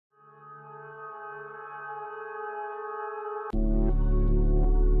Sziasztok!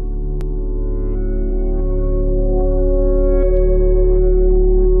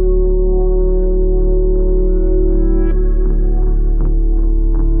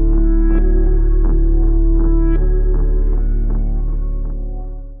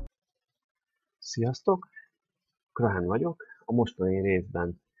 Krahán vagyok. A mostani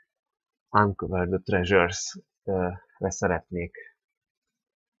részben Uncover the Treasures-re szeretnék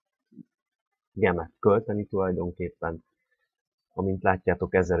gemet költeni tulajdonképpen. Amint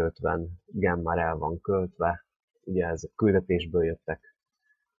látjátok, 1050 gem már el van költve. Ugye ezek küldetésből jöttek.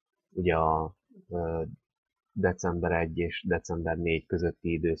 Ugye a december 1 és december 4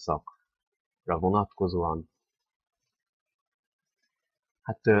 közötti időszakra vonatkozóan.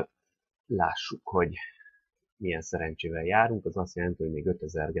 Hát lássuk, hogy milyen szerencsével járunk. Az azt jelenti, hogy még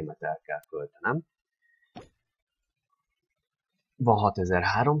 5000 gemet el kell költenem. Van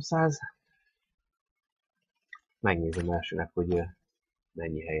 6300. Megnézem elsőnek, hogy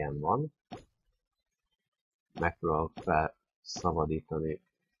mennyi helyen van. Megpróbálok felszabadítani,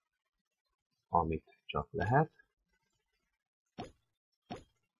 amit csak lehet.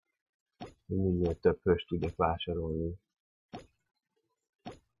 Minél több hőst tudjak vásárolni.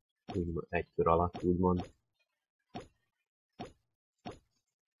 Egy kör alatt, úgymond.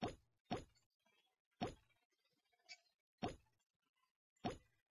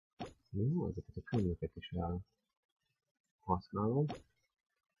 Jó, ezeket a könyveket is elhasználom.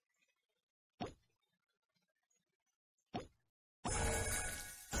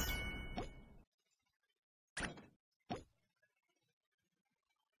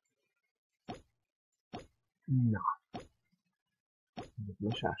 Na. Ezek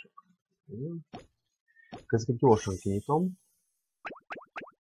mesások. Ezeket gyorsan kinyitom.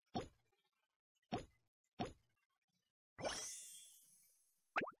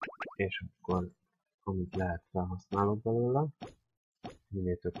 És akkor, amit lehet, felhasználok belőle.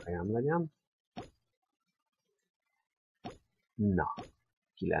 Minél több helyem legyen. Na,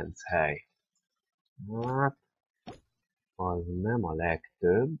 9 hely. Hát, az nem a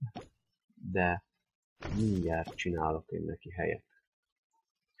legtöbb, de mindjárt csinálok én neki helyet.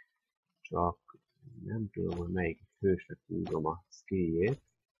 Csak nem tudom, hogy melyik hősnek húzom a skilljét.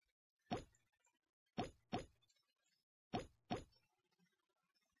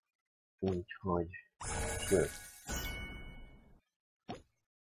 Úgyhogy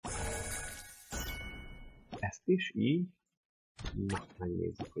ezt is így. Na,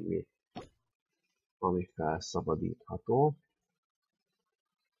 megnézzük, hogy mi, ami felszabadítható.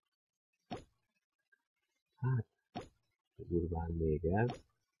 Hát, durván még ez.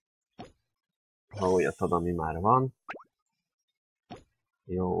 Ha olyat ad, ami már van.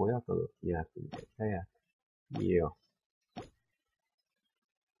 Jó, olyat adott, nyertünk egy helyet. Jó.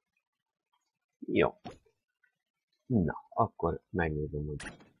 Jó. Na, akkor megnézem, hogy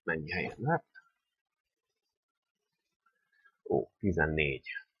mennyi helyen lett. Ó, 14.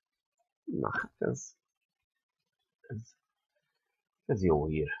 Na, hát ez jó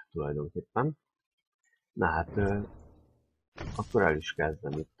hír tulajdonképpen. Na hát, akkor el is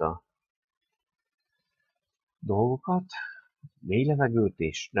kezdem itt a dolgokat. Mély levegőt,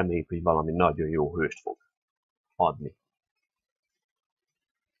 és reméljük, hogy valami nagyon jó hőst fog adni.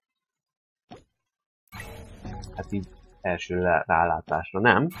 Hát így első rálátásra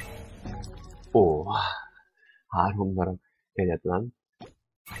nem. Ó, 3 darab, kegyetlen.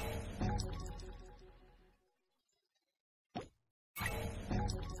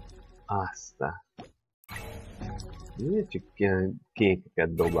 Aztán. Miért csak ilyen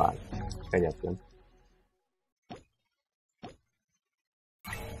kékeket dobál? Kegyetlen.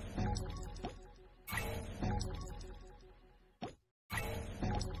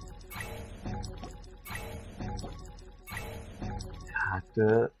 Hát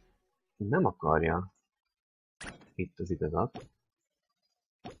nem akarja itt az igazat.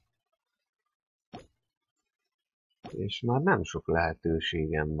 És már nem sok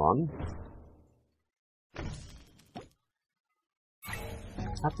lehetőségem van.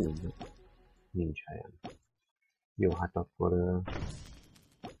 Hát nincs helyem. Jó, hát akkor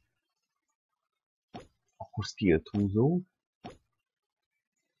skillt húzunk.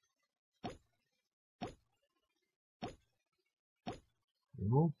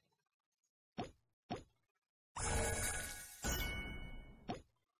 Jó.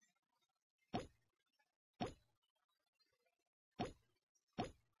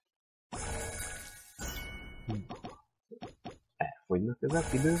 Elfogynak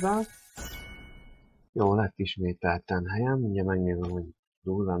ezek idővel. Jó, lett ismételten helyem. Mindjárt megnézem, hogy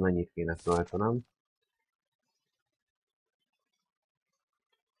durván mennyit kéne töltenem.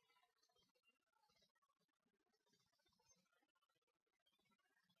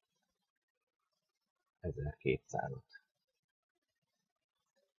 1200-ot.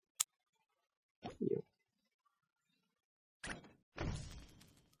 Jó.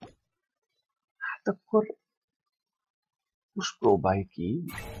 Hát akkor most próbálj ki,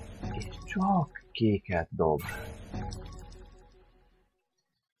 és csak kéket dob.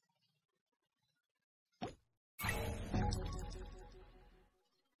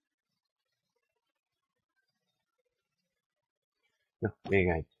 Ja, még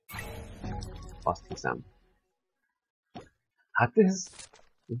egy. Azt hiszem. Hát ez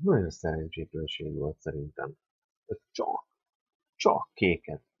nagyon szerencsétlenség volt szerintem. Csak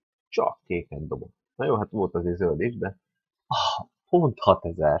kéket dobott. Na jó, hát volt azért zöld is, de pont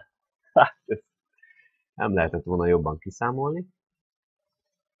 6000. Hát ezt nem lehetett volna jobban kiszámolni.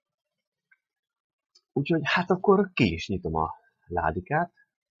 Úgyhogy hát akkor ki is nyitom a ládikát.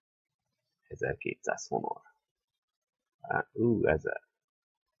 1200 honor. 1000.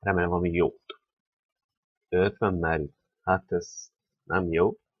 Remélem valami jót. 50 merit. Hát ez nem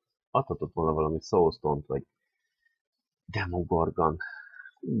jó. Adhatott volna valami Soulstone-t, vagy Demogorgon.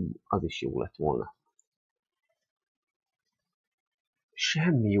 Az is jó lett volna.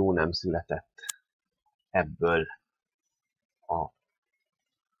 Semmi jó nem született ebből a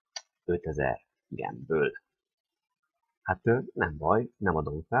 5000 gemből. Hát nem baj, nem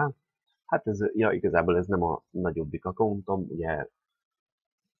adom fel. Hát ez, ja, igazából ez nem a nagyobbik accountom, ugye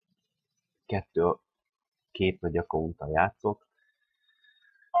két nagy accounttal játszok.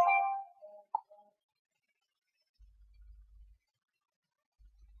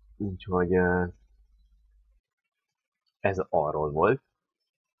 Úgyhogy ez arról volt.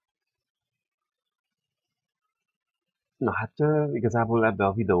 Na hát igazából ebbe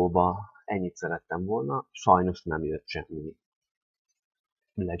a videóba ennyit szerettem volna. Sajnos nem jött semmi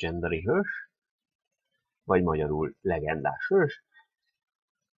legendary hős, vagy magyarul legendás hős.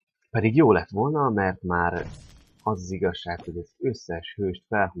 Pedig jó lett volna, mert már az igazság, hogy az összes hőst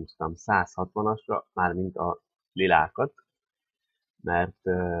felhúztam 160-asra, mármint a lilákat, mert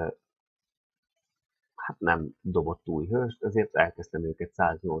hát nem dobott új hőst, ezért elkezdtem őket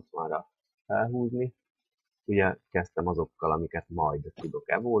 180-ra felhúzni. Ugye kezdtem azokkal, amiket majd tudok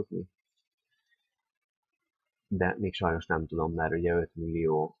evolni, de még sajnos nem tudom, mert ugye 5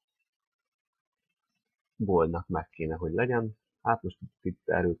 millió goldnak meg kéne, hogy legyen. Hát most itt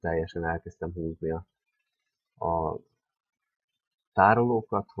erőteljesen elkezdtem húzni a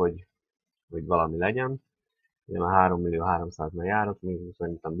tárolókat, hogy valami legyen. Ugye már 3 millió 300-nál járok, még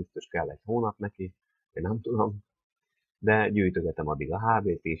szerintem biztos kell egy hónap neki, én nem tudom. De gyűjtögetem addig a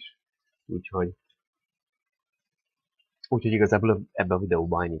HB-t is, úgyhogy igazából ebben a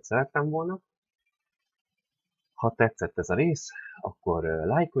videóban ennyit szerettem volna. Ha tetszett ez a rész, akkor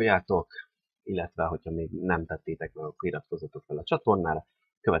lájkoljátok, illetve hogyha még nem tettétek meg, akkor iratkozzatok fel a csatornára.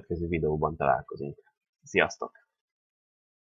 Következő videóban találkozunk. Sziasztok!